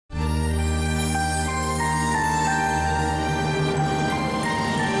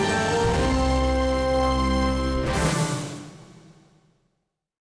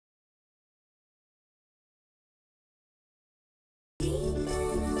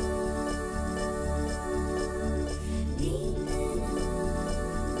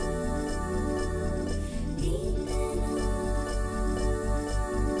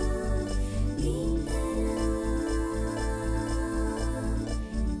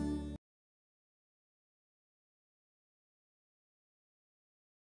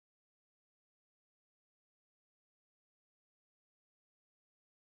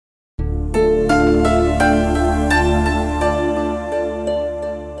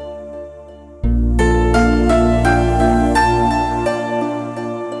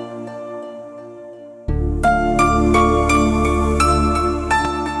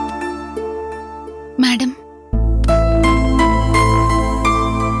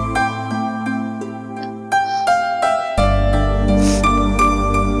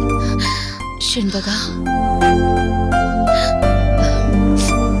செண்பகா,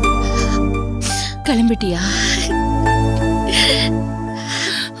 கிளம்பிட்டியா?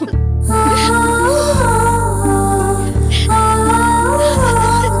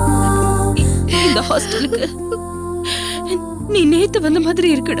 இந்த ஹாஸ்டலுக்கு நீ நேத்து வந்த மாதிரி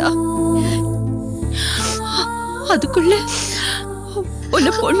இருக்குடா. அதுக்குள்ள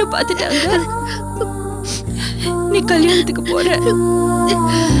உன்னை பொண்ணு பார்த்துட்டாங்க. நீ கல்யாணத்துக்கு போற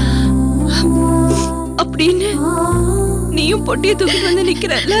அப்படின்னு நீயும் பொட்டிய தூக்கி வந்து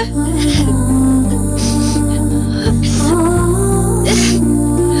நிக்கிறல்ல.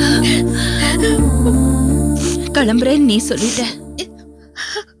 கிளம்புறேன்னு நீ சொல்லிட்ட.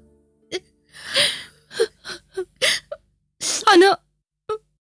 ஆனா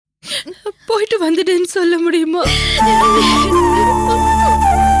போயிட்டு வந்துட்டேன்னு சொல்ல முடியுமா?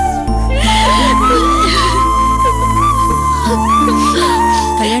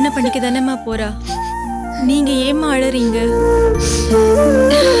 கல்யாணம் பண்ணிக்க தானேம்மா போறா. நீங்க ஏமா அழறீங்க?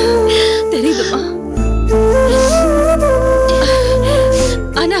 தெரியுதுமா.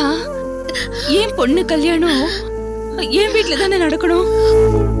 ஆனா ஏன் பொண்ணு கல்யாணம் என் வீட்டுல தானே நடக்கணும்.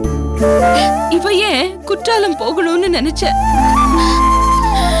 இவ ஏன் குற்றாலம் போகணும்னு நினைச்ச.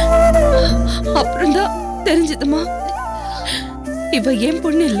 அப்புறம்தான் தெரிஞ்சதுமா, இவ ஏன்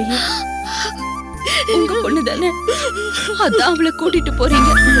பொண்ணு இல்லையே, உங்க பொண்ணு தானே. அதான் அவளை கூட்டிட்டு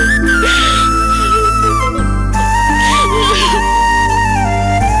போறீங்க.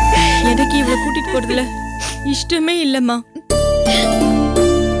 எனக்கு இவளை கூட்டிட்டு போறதுல இஷ்டமே இல்லம்மா.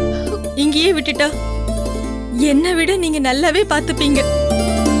 இங்கேயே விட்டுட்டா என்னை விட நீங்க நல்லாவே பாத்துப்பீங்க.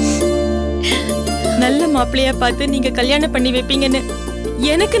 நல்ல மாப்பிள்ளையா பார்த்து நீங்க கல்யாணம் பண்ணி வைப்பீங்கன்னு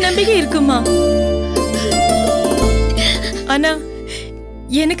எனக்கு நம்பிக்கை இருக்குமா. ஆனா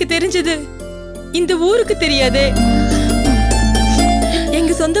எனக்கு தெரிஞ்சது இந்த ஊருக்கு தெரியாதே,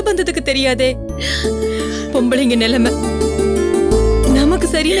 எங்க சொந்த பந்தத்துக்கு தெரியாதே. பொம்பளைங்க நிலைமை நமக்கு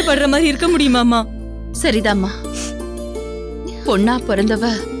சரின்னு படுற மாதிரி இருக்க முடியுமாமா? சரிதாம்மா. பொண்ணா பிறந்தவ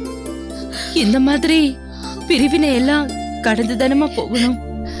இந்த மாதிரி பிரிவினை எல்லாம் கடந்து தானமா போகணும்.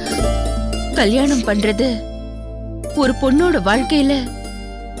 கல்யாணம் பண்றது ஒரு பொண்ணோட வாழ்க்கையில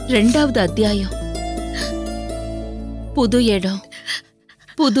 2வது அத்தியாயம். புது இடம்,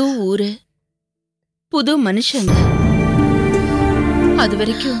 புது ஊரு, புது மனுஷங்க. அது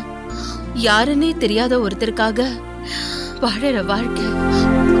வரைக்கும் யாருன்னே தெரியாத ஒருத்தருக்காக வாழற வாழ்க்கை.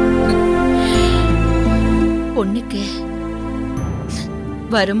 பொண்ணுக்கு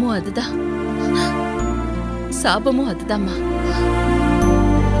வரமும் அதுதான், சாபமும் அதுதாம்மா.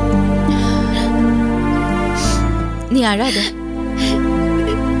 நீ அழாத.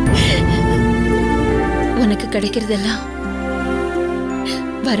 உனக்கு கிடைக்கிறதெல்லாம்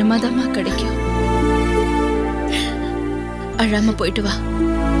வரமாதாமா கிடைக்கும். அழாம போயிட்டு வா.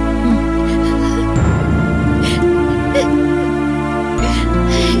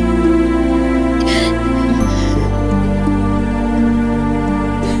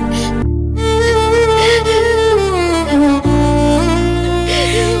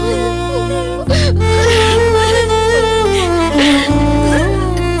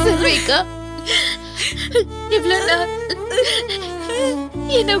 இவ்வளவு நாள்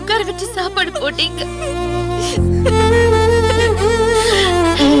என்ன உட்கார வச்சு சாப்பாடு போட்டீங்க.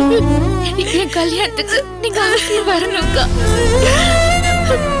 என் கல்யாணத்துக்கு நீங்க அவசியம் வரணும்க்கா.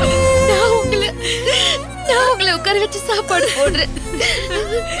 நான் உங்களை உட்கார வச்சு சாப்பாடு போடுறேன்.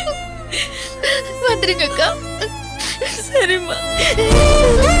 வந்துருங்கக்கா. சரிம்மா.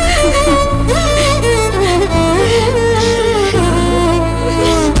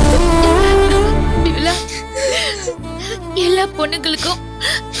 எல்லா பொண்ணுங்களுக்கும்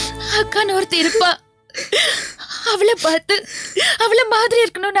அக்கான்னு ஒருத்தி இருப்பா. அவளை பார்த்து அவளை மாதிரி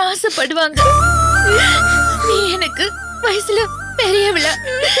இருக்கணும்னு ஆசைப்படுவாங்க. நீ எனக்கு வயசுல பெரியவளா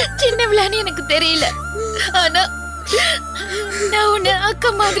சின்னவளான்னு எனக்கு தெரியல. ஆனா நான் உன்னை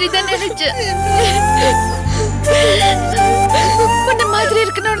அக்கா மாதிரி தான் நினைச்சேன். உன்ன மாதிரி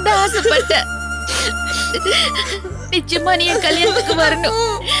இருக்கணும்னு தான் ஆசைப்பட்டேன். நிச்சயமா நீ என் கல்யாணத்துக்கு வரணும்.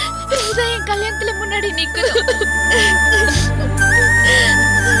 என் கல்யாணத்துல முன்னாடி நிக்கணும்.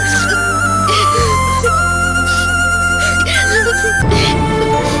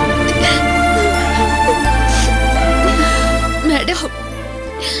 மேடம்,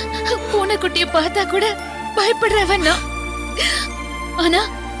 பூனைக்குட்டிய பார்த்தா கூட பயப்படுறவன். ஆனா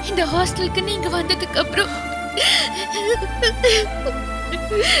இந்த ஹாஸ்டலுக்கு நீங்க வந்ததுக்கு அப்புறம்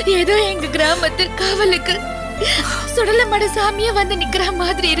ஏதோ எங்க கிராமத்து காவலுக்கு சுடலமட சாமியா வந்து நிக்கிற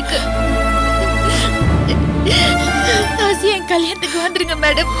மாதிரி இருக்கு. என் கல்யாணத்துக்கு வந்துருங்க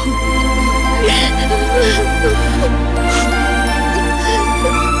மேடம்.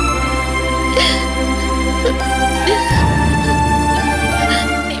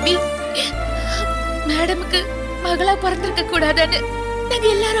 மேடமுக்கு மகளா பிறந்திருக்க கூடாதுன்னு நாங்க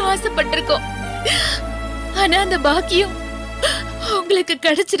எல்லாரும் ஆசைப்பட்டிருக்கோம். ஆனா அந்த பாக்கியம் உங்களுக்கு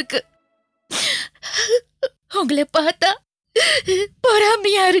கிடைச்சிருக்கு. உங்களை பார்த்தா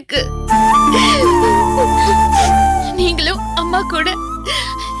பொறாமையா இருக்கு. நீங்களும் அம்மா கூட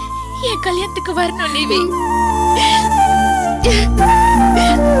என் கல்யாணத்துக்கு வரணும். நீவி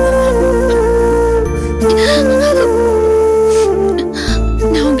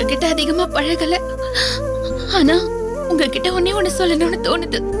நான் உங்ககிட்ட அதிகமா பழகல. ஆனா உங்ககிட்ட ஒண்ணு சொல்லணும்னு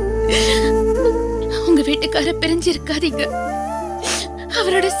தோணுது. உங்க வீட்டுக்கார பிரிஞ்சு இருக்காதீங்க.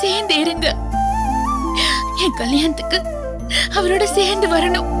 அவரோட சேர்ந்து இருங்க. என் கல்யாணத்துக்கு அவரோட சேர்ந்து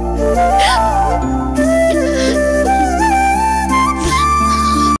வரணும்.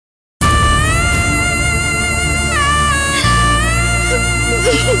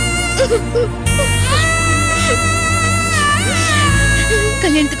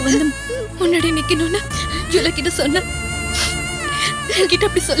 கல்யாணத்துக்கு வந்து முன்னாடி நிக்கணும்னு ஜுலக்கிட்ட சொன்ன. என்கிட்ட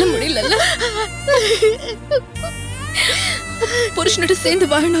அப்படி சொல்ல முடியல. புருஷனோட சேர்ந்து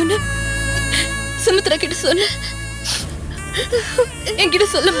வாழணும்னு சுமித்ரா கிட்ட சொன்ன. என்கிட்ட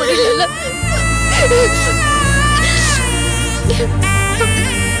சொல்ல முடியல.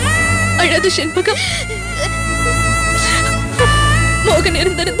 அழாத செண்பகம். மோகன்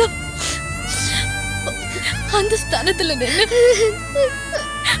இருந்திருந்தா அந்த ஸ்தானத்துல நின்று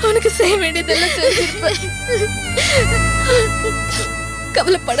உனக்கு செய்ய வேண்டியதெல்லாம் செஞ்சிருப்ப.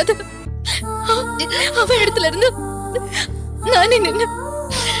 கவலைப்படாத. அவன் இடத்துல இருந்து நானே நின்று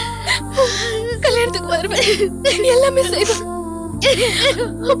கல்யாணத்துக்கு வருவேன். எல்லாமே செய்வேன்.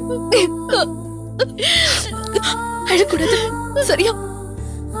 அழக்கூடாது. சரியா?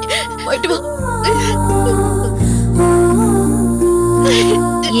 போயிட்டு வா.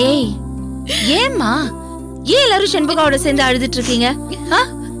 ஏய், ஏம்மா ஏன் எல்லாரும் செண்பகாவோட சேர்ந்து அழுதுட்டு இருக்கீங்க?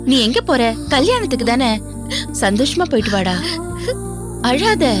 நீ எங்க போற? கல்யாணத்துக்கு தானே. சந்தோஷமா போயிட்டு வாடா.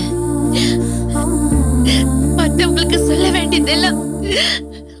 அழாத. மத்தவங்களுக்கு சொல்ல வேண்டியதெல்லாம்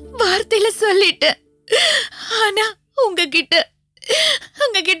வார்த்தையில சொல்லிட்டேன். ஆனா உங்ககிட்ட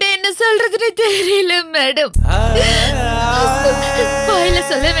என்ன சொல்றதுன்னு தெரியல மேடம். வாயில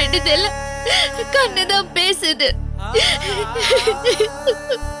சொல்ல வேண்டியதெல்லாம் கண்ணுதான் பேசுது.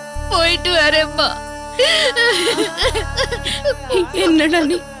 போயிட்டு வரேம்மா. என்னடா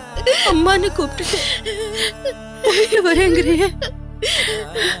நீ அம்மான்னு கூப்பிட்டு போயிட்டு வரேங்கிறிய?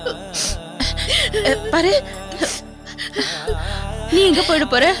 பாரு, நீ எங்க போயிட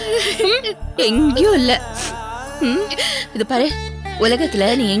போற? எங்கேயும் இல்ல. இது பாரு, உலகத்துல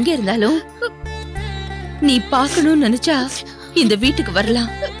நீ எங்க இருந்தாலும் நீ பாக்கணும்னு நினைச்சா இந்த வீட்டுக்கு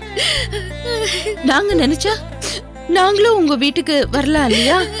வரலாம். நாங்க நினைச்சா நாங்களும் உங்க வீட்டுக்கு வரலாம்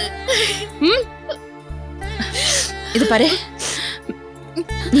இல்லையா? இது பாரு,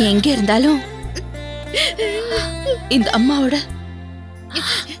 நீ எங்க இருந்தாலும் இந்த அம்மாவோட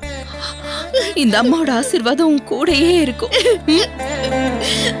ஆசீர்வாதம் உன் கூடயே இருக்கும்.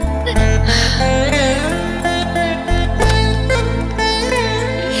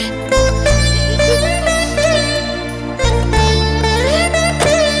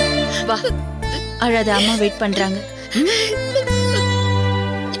 வா, அழாத. அம்மா வெயிட் பண்றாங்க.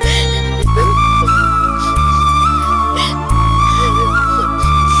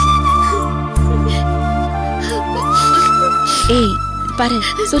 ஏய் பாரு,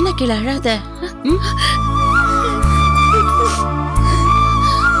 சொன்ன கீழே அழாத.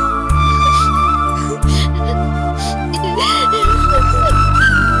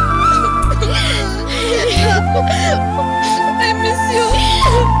 I miss you.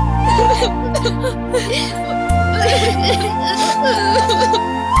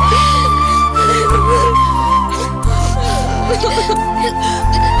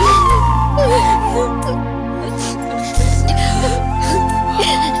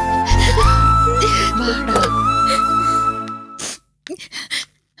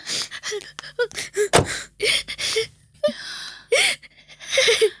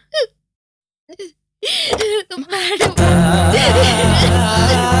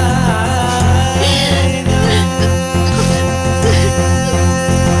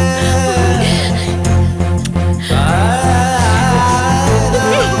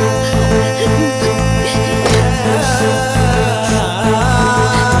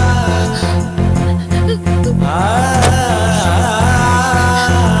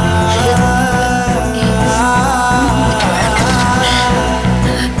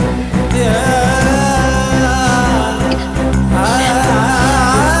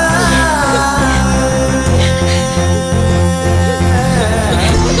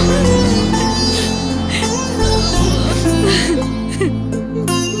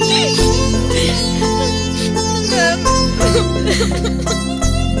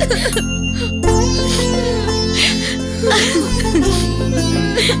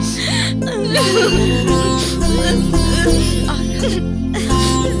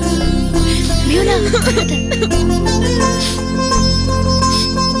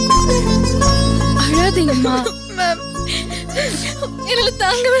 அழாதீங்கம்மா. என்னால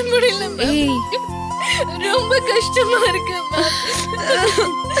தாங்கவே முடியல. ரொம்ப கஷ்டமா இருக்கு.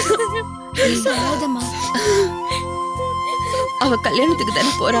 அவ கல்யாணத்துக்கு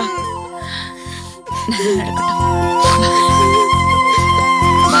தானே போறா. நல்லா நடக்கட்டும்.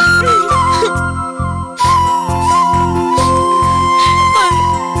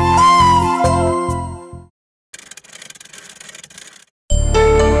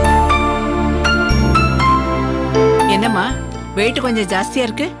 என்னம்மா வெயிட் கொஞ்சம் ஜாஸ்தியா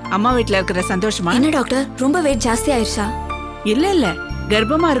இருக்கு? அம்மா வீட்ல இருக்கிற சந்தோஷமா? என்ன டாக்டர் ரொம்ப வெயிட் ஜாஸ்தி ஆயிடுச்சா? இல்ல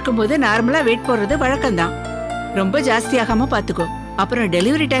கர்ப்பமா இருக்கும்போது நார்மலா வெயிட் போடுறது வழக்கம்தான். ரொம்ப ஜாஸ்தி ஆகாம பாத்துக்கோ, அப்புறம்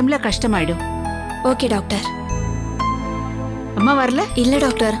டெலிவரி டைம்ல கஷ்டமாயிடும். Okay doctor. அம்மா வரல? இல்ல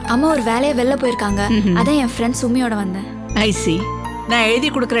டாக்டர், அம்மா ஒரு வேலையை வெளில போயிருக்காங்க. அதான் என் ஃப்ரெண்ட் சுமியோட வந்தேன். ஐசி, நான் எழுதி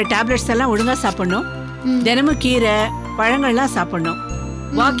கொடுக்குற டேப்லெட்ஸ் எல்லாம் ஒழுங்கா சாப்பிடணும். தினமும் கீரை பழங்கள்லாம் சாப்பிடணும்.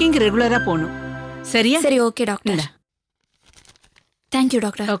 வாக்கிங் ரெகுலரா போகணும். சரியா? சரி okay doctor. Thank you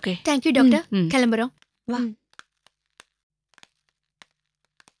doctor. Okay thank you doctor. கிளம்புறோம். வா.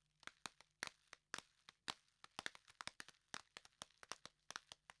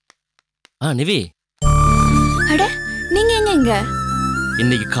 நிவி, அட நீங்க எங்க?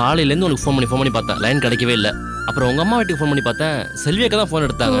 இன்னைக்கு காலையில இருந்து உனக்கு ஃபோன் பண்ணி பார்த்தேன், லைன் கிடைக்கவே இல்லை. அப்புறம் உங்க அம்மா வீட்டுக்கு ஃபோன் பண்ணி பார்த்தேன், செல்வியக்கா தான் ஃபோன்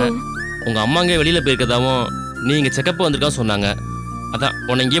எடுத்தாங்க. உங்க அம்மா அங்கே வெளியில போயிருக்கதாவும் நீ இங்க செக்கப் வந்திருக்கா சொன்னாங்க. அதான்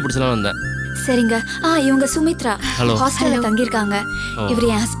உன்னை இங்கேயே பிடிச்சலாம் வந்தேன். சரிங்க. இவங்க சுமித்ரா ஹலோ. ஹாஸ்டல்ல தங்கி இருக்காங்க. இவர்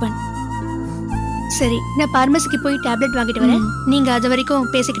என் ஹஸ்பண்ட். சரி, நான் பார்மசிக்கு போய் டேப்லெட் வாங்கிட்டு வரேன். நீங்க அது வரைக்கும்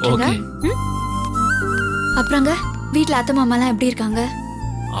பேசிக்கிட்டு இருங்க. அப்புறங்க வீட்ல அத்தை மாமாலாம் எப்படி இருக்காங்க?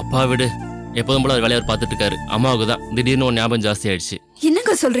 அப்பா விடு, எப்போதும் போல வேலையார் பார்த்துட்டு இருக்காரு. அம்மாவுக்கு தான் திடீர்னு ஒரு ஞாபகம் ஜாஸ்தி ஆயிடுச்சு.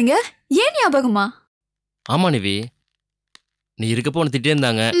 என்னங்க சொல்றீங்க? ஏன் ஞாபகமா? ஆமா நிவி, நீ இருக்கப்போ உன்னை திட்டே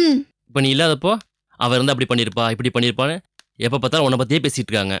இருந்தாங்க. இப்ப நீ இல்லாதப்போ அவ இருந்தா அப்படி பண்ணிருப்பா இப்படி பண்ணிருப்பான்னு எப்ப பார்த்தாலும் உன்னை பத்தியே பேசிட்டு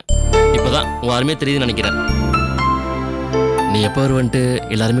இருக்காங்க. இப்பதான் உன் அருமையே தெரியுதுன்னு நினைக்கிறேன். நீ எப்ப வருவன்ட்டு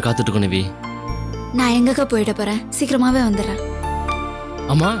எல்லாருமே காத்துட்டு இருக்கோம் நிவி. நான் எங்கக்கா போயிட போறேன், சீக்கிரமாவே வந்துடுறேன்.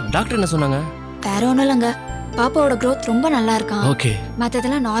 ஆமா, டாக்டர் என்ன சொன்னாங்க? வேற ஒண்ணும் இல்லைங்க, பாப்பாவோட growth ரொம்ப நல்லா இருக்கான். ஓகே.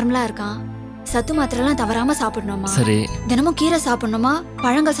 மத்ததெல்லாம் நார்மலா இருக்கான். சத்து மாத்திரைலாம் தவறாம சாப்பிடணுமா? சரி. தினமும் கீரை சாப்பிடணுமா,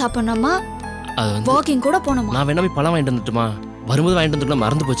 பழங்கள் சாப்பிடணுமா, வாக்கிங் கூட போகணுமா? நான் வேணா போய் பழம் வாங்கிட்டு வந்துட்டுமா? வரும்போது வாங்கிட்டு வந்துட்டு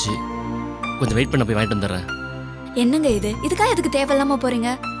மறந்து போச்சு. கொஞ்சம் வெயிட் பண்ண போய் வாங்கிட்டு வந்துடுறேன். என்னங்க இது? இதுக்காக எதுக்கு தேவையில்லாம போறீங்க?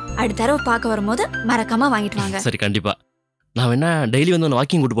 அடுத்த தடவை பார்க்க வரும்போது மறக்காம வாங்கிட்டு வாங்க. சரி கண்டிப்பா. நான் வேணா டெய்லி வந்து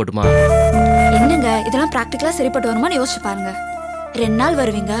வாக்கிங் கூட்டு போட்டுமா? என்னங்க இதெல்லாம் பிராக்டிகலா சரிப்பட்டு வருமான்னு யோசிச்சு பாருங்க. 2 நாள்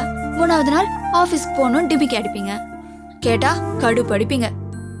வருவீங்க, 3வது நாள் ஆபீஸ்க்கு போகணும் டிமிக்கி அடிப்பீங்க. கேட்டா கடுப்பு அடிப்பீங்க.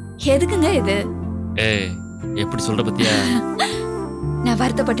 எதுக்குங்க இது? ஏய், எப்படி சொல்ற பத்தியா? நான்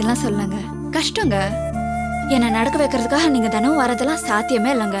வருத்தப்பட்டுலாம் சொல்லங்க, கஷ்டங்க. என்ன நடக்க வைக்கிறதுக்காக நீங்க தினமும் வரதெல்லாம்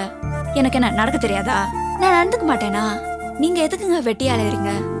சாத்தியமே இல்லைங்க. எனக்கு என்ன நடக்க தெரியாதா? நான் நடந்துக்க மாட்டேனா? நீங்க எதுக்குங்க வெட்டியா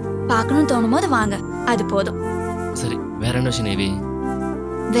அலையறீங்க? பார்க்கணும்னு தோணும் போது வாங்க, அது போதும். சரி, வேற என்ன விஷயம் நேவி?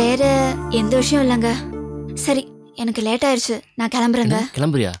 வேற எந்த விஷயம் இல்லைங்க. சரி, எனக்கு லேட் ஆயிடுச்சு, நான் கிளம்புறேங்க.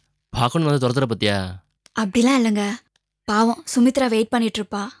 கிளம்புறியா? பார்க்கணும் வந்து துரத்துற பத்தியா? அப்படிலாம் இல்லைங்க, பாவம் சுமித்ரா வெயிட் பண்ணிட்டு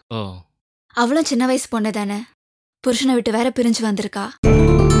இருப்பா. அவளும் சின்ன வயசு பொண்ணு தானே, புருஷனை விட்டு வேற பிரிஞ்சு வந்திருக்கா.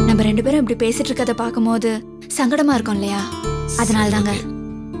 நம்ம 2 பேரும் இப்படி பேசிட்டு இருக்கதை பார்க்கும் போது சங்கடமா இருக்கும் இல்லையா? அதனால தாங்க.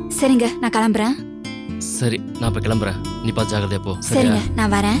 சரிங்க, நான் கிளம்புறேன். சரி, நான் இப்ப கிளம்புறேன். நீ பார்த்து ஜாக்கிரதையா போ. சரிங்க,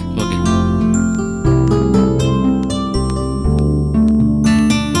 நான் வரேன். ஓகே.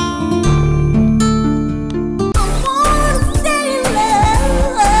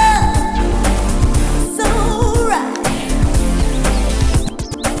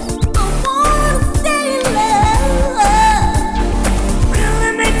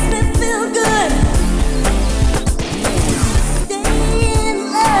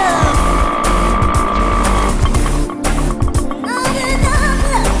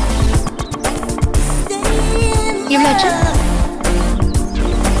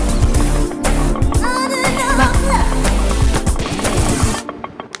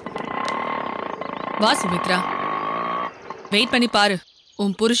 வா சுமித்ரா, வெயிட் பண்ணி பாரு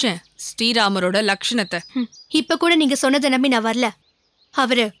உன் புருஷன் ஸ்ரீராமரோட லட்சணத்தை. இப்ப கூட நீங்க சொன்னதை நம்பி நான் வரல.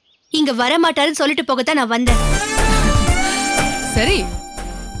 அவரு இங்க வர மாட்டாருன்னு சொல்லிட்டு போகத்தான் நான் வந்தேன். சரி,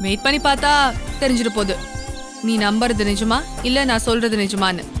 வெயிட் பண்ணி பார்த்தா தெரிஞ்சிட போகுது நீ நம்புறது நிஜமா இல்ல நான் சொல்றது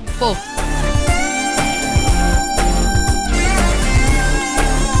நிஜமான்னு. போ.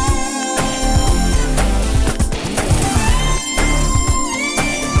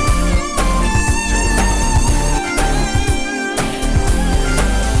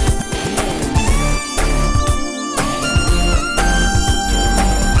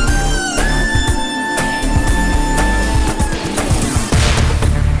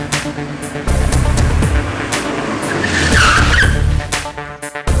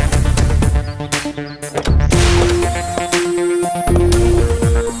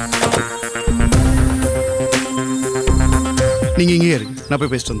 ரெடியா இருக்கு, நான்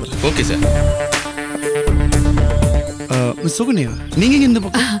போய் பேசிட்டு வந்துடுறேன். Okay sir. மிஸ் சுகன்யா, நீங்க இந்த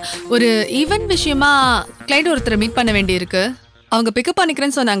பக்கம்? ஒரு ஈவென்ட் விஷயமா கிளைண்ட் ஒருத்தரை மீட் பண்ண வேண்டி இருக்கு. அவங்க பிக்கப்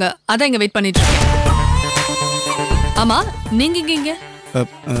பண்ணிக்கிறேன்னு சொன்னாங்க. அதான் இங்க வெயிட் பண்ணிட்டு இருக்கேன். ஆமா, நீங்க இங்க?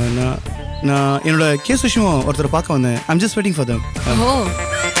 நான் என்னோட கேஸ் விஷயமா ஒருத்தரை பார்க்க வந்தேன். I'm just waiting for them. ஓ,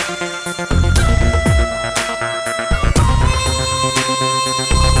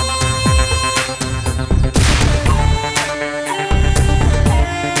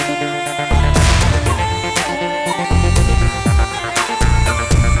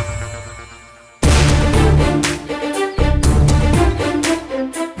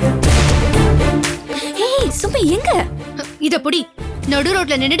 இத புடி. நடு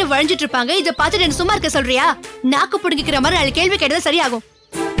ரோட்ல நின்னுட்டு வழிஞ்சிட்டு இருப்பாங்க. இத பார்த்துட்டு என்ன சும்மா இருக்க சொல்றியா? நாக்கு புடுங்கிக்கிற மாதிரி நாலு கேள்வி கேட்டதா சரியாகும்.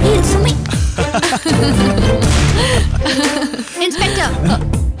 சுமி இன்ஸ்பெக்டர்.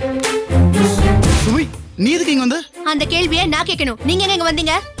 சுமி, நீ எதுக்கு இங்க வந்த? அந்த கேள்வியை நான் கேட்கணும். நீங்க எங்க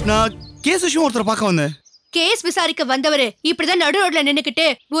வந்தீங்க? நான் கேஸ் விஷயமா ஒருத்தரை பார்க்க வந்தேன். கேஸ் விசாரிக்க வந்தவரு இப்படிதான் நடு ரோட்ல நின்னுக்கிட்டு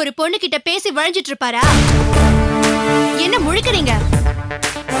ஒரு பொண்ணு கிட்ட பேசி வழிஞ்சிட்டு இருப்பாரா? என்ன முழிக்கிறீங்க?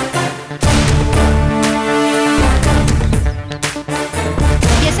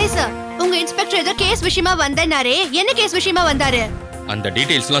 உங்க இன்ஸ்பெக்டர் ஏதோ கேஸ் விஷயமா வந்தாரே, என்ன கேஸ் விஷயமா வந்தாரு? அந்த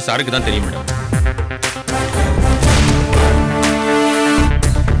டீடைல்ஸ்லாம் சாருக்கு தான் தெரியும் மேடம்.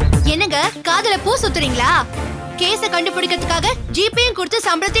 என்னங்க காதுல பூ சுத்துறீங்களா? கேஸ கண்டுபிடிக்கிறதுக்காக ஜிபேயும் கொடுத்து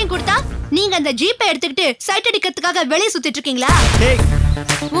சம்பளத்தையும் கொடுத்தா நீங்க அந்த ஜிபே எடுத்துக்கிட்டு சைட் அடிக்கிறதுக்காக வெளிய சுத்திட்டு இருக்கீங்களா?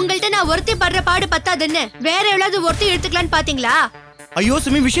 உங்கள்ட்ட நான் ஒருத்தி படுற பாடு பத்தாதுன்னு வேற எவ்வளவு ஒருத்தி எடுத்துக்கலான்னு பாத்தீங்களா? ஐயோ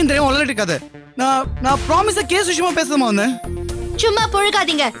சுமி, விஷயம் தெரியாம வளர்ட்டு இருக்காத. நான் ப்ராமிஸா கேஸ் விஷயமா பேசணுமா வந்தேன். சும்மா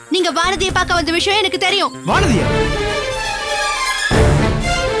புழுகாதீங்க. நீங்க வானதியை பார்க்க வந்த விஷயம் எனக்கு தெரியும். வானதியா?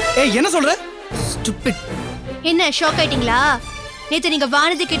 ஏய், என்ன சொல்ற? ஸ்டூபிட். என்ன ஷாக் ஆயிட்டீங்களா? நேத்து நீங்க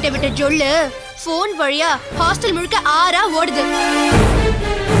வானதி கிட்ட விட்ட ஜொல்லு போன் வழியா ஹாஸ்டல் முழுக்க ஆறா ஓடுது.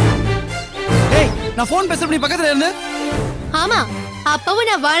 ஏய், நான் போன் பேசுற நீ பக்கத்துல இருந்து? ஆமா, அப்பவும்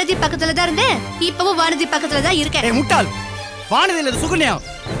நான் வானதி பக்கத்துல தான் இருந்தேன். இப்பவும் வானதி பக்கத்துல தான் இருக்கேன். ஏய் முட்டாள், வானதி இல்ல சுகன்யா.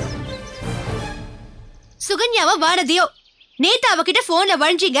 சுகன்யாவா வானதியோ? நேத்து அவகிட்ட போன்ல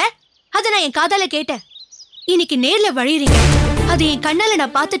வழிஞ்சீங்க, அத நான் என் காதால கேட்டேன். இன்னைக்கு நேர்ல வழியறீங்க, அது என் கண்ணால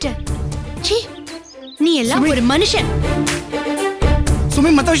நான் பாத்துட்டேன். சீ, நீ எல்லாம் ஒரு மனுஷன். சுமி,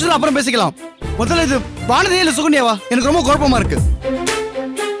 மத்த விஷயத்துல அப்புறம் பேசிக்கலாம். முதல்ல இது வானதி இல்ல சுகன்யாவா? எனக்கு ரொம்ப குழப்பமா இருக்கு.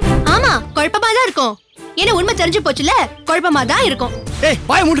 ஆமா, குழப்பமா தான் இருக்கும். ஏன்னா உண்மை தெரிஞ்சு போச்சுல, குழப்பமா தான் இருக்கும். ஏய்,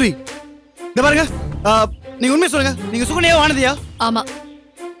 வாய் மூடுறி. இந்த பாருங்க, நீங்க உண்மையை சொல்லுங்க. நீங்க சுகன்யாவா வானதியா? ஆமா,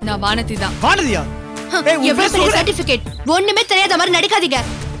 நான் வானதி தான். வானதியா? எவ்வளவு பெரிய சர்டிபிகேட், ஒண்ணுமே தெரியாத மாதிரி நடிக்காதீங்க.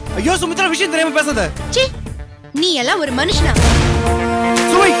 ஐயோ சுமித்ரா, விஷயம் தெரியாம பேசாத. சீ, நீ எல்லாம் ஒரு மனுஷனா?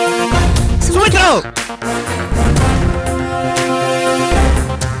 சுமித்ரா,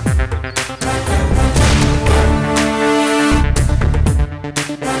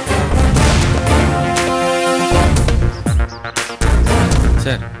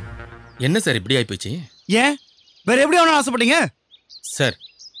 சார் என்ன சார் இப்படி ஆயிப்போச்சு? ஏன் வேற எப்படி ஆகணும்னு ஆசைப்பட்டீங்க? சார்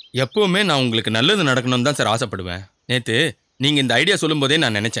எப்பவுமே நான் உங்களுக்கு நல்லது நடக்கணும்னு தான் சார் ஆசைப்படுவேன். நேத்து நீங்க இந்த ஐடியா சொல்லும் போதே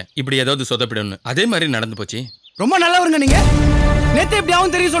நான் நினைச்சேன் இப்படி ஏதாவது சொதப்பிடணும்னு. அதே மாதிரி நடந்து போச்சு. ரொம்ப நல்லவருங்க நீங்க. நேத்து எப்படி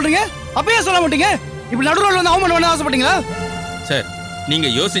ஆகும் தெரியும் சொல்றீங்க, அப்பயே சொல்ல மாட்டீங்க. இப்படி நடுரோல வந்து அவமானம் பண்ண ஆசைப்பட்டீங்களா? சார் நீங்க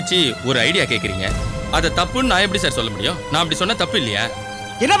யோசிச்சு ஒரு ஐடியா கேக்குறீங்க, அதை தப்புன்னு நான் எப்படி சார் சொல்ல முடியும்? நான் அப்படி சொன்னா தப்பு இல்லையா?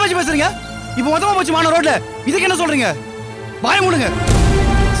 என்ன பேச்சு பேசுறீங்க? இப்போ மொத்தமா போச்சு மான ரோட்ல, இதுக்கு என்ன சொல்றீங்க? வாய மூடுங்க.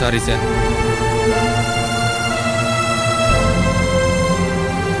 Sorry sir.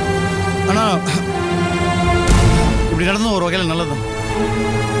 ஆனா இப்படி நடந்தது ஒரு வகையில் நல்லதுதான்.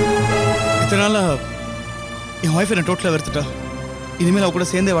 இத்தனை நாளா என் ஒய்ஃப் என்ன டோட்டலாக வெறுத்துட்டா. இனிமேல் அவ கூட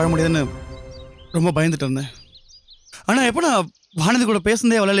சேர்ந்தே வாழ முடியாதுன்னு ரொம்ப பயந்துட்டு இருந்தேன். ஆனால் எப்போ நான் வானதி கூட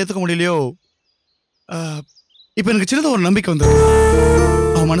பேசுனதே அவளால் ஏற்றுக்க முடியலையோ, இப்போ எனக்கு சின்னதாக ஒரு நம்பிக்கை வந்தது.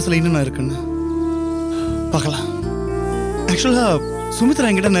 அவன் மனசில் இன்னும் நான் இருக்குன்னு பார்க்கலாம். ஆக்சுவலாக சுமித்ரா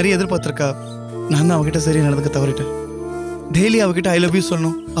என்கிட்ட நிறைய எதிர்பார்த்துருக்கா. நான் தான் அவகிட்ட சரியாக நடந்துக்க தவறிட்டேன். டெய்லி அவகிட்ட ஐ லவ் யூ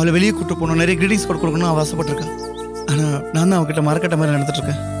சொல்லணும், அவளை வெளியே கூட்டு போகணும், நிறைய கிரீட்டிங்ஸ் கொடுக்கணும்னு அவள் ஆசைப்பட்டிருக்கேன். ஆனால் நான் தான் அவகிட்ட மறக்கட்ட மாதிரி நடந்துட்டு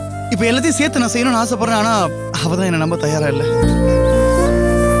இருக்கேன். இப்போ எல்லாத்தையும் சேர்த்து நான் செய்யணும்னு ஆசைப்படுறேன். ஆனால் அவள் தான் என்னை நம்ப தயாராக இல்லை.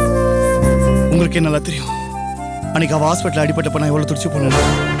 உங்களுக்கே நல்லா தெரியும், அன்னைக்கு அவள் ஹாஸ்பிட்டல் அடிப்பட்டப்ப நான் எவ்வளோ துடிச்சு போனேன்.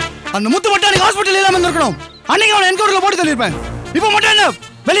 அந்த முத்து மட்டும் அன்னைக்கு ஹாஸ்பிட்டல் இல்லாமல் இருந்திருக்கணும். அன்னைக்கு அவனை என்கவுண்டரில் போட்டு தள்ளியிருப்பேன். இப்போ மட்டும் என்ன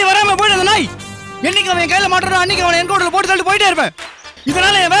வெளியே வராமல் போயிட்டு அந்த நாய் என்னைக்கு அவன் கையில் மாட்டுறான், அன்னைக்கு அவனை என்கவுண்டரில் போட்டு தள்ளி போயிட்டே இருப்பேன்.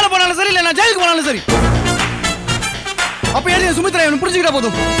 இதனால என் வேலை போனாலும் சரி, இல்லை நான் ஜெயிலுக்கு போனாலும் சரி. அப்ப ஏன் சுமித்ரா இவனை புரிஞ்சுக்கிட்டா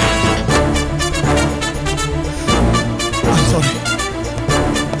போதும். சாரி.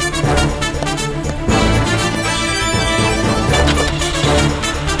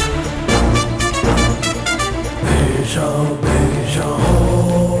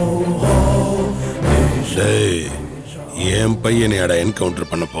 என் பையனையாடா என்கவுண்டர்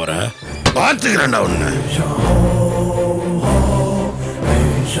பண்ண போற? பார்த்துக்கிறேன்டா உன்னை.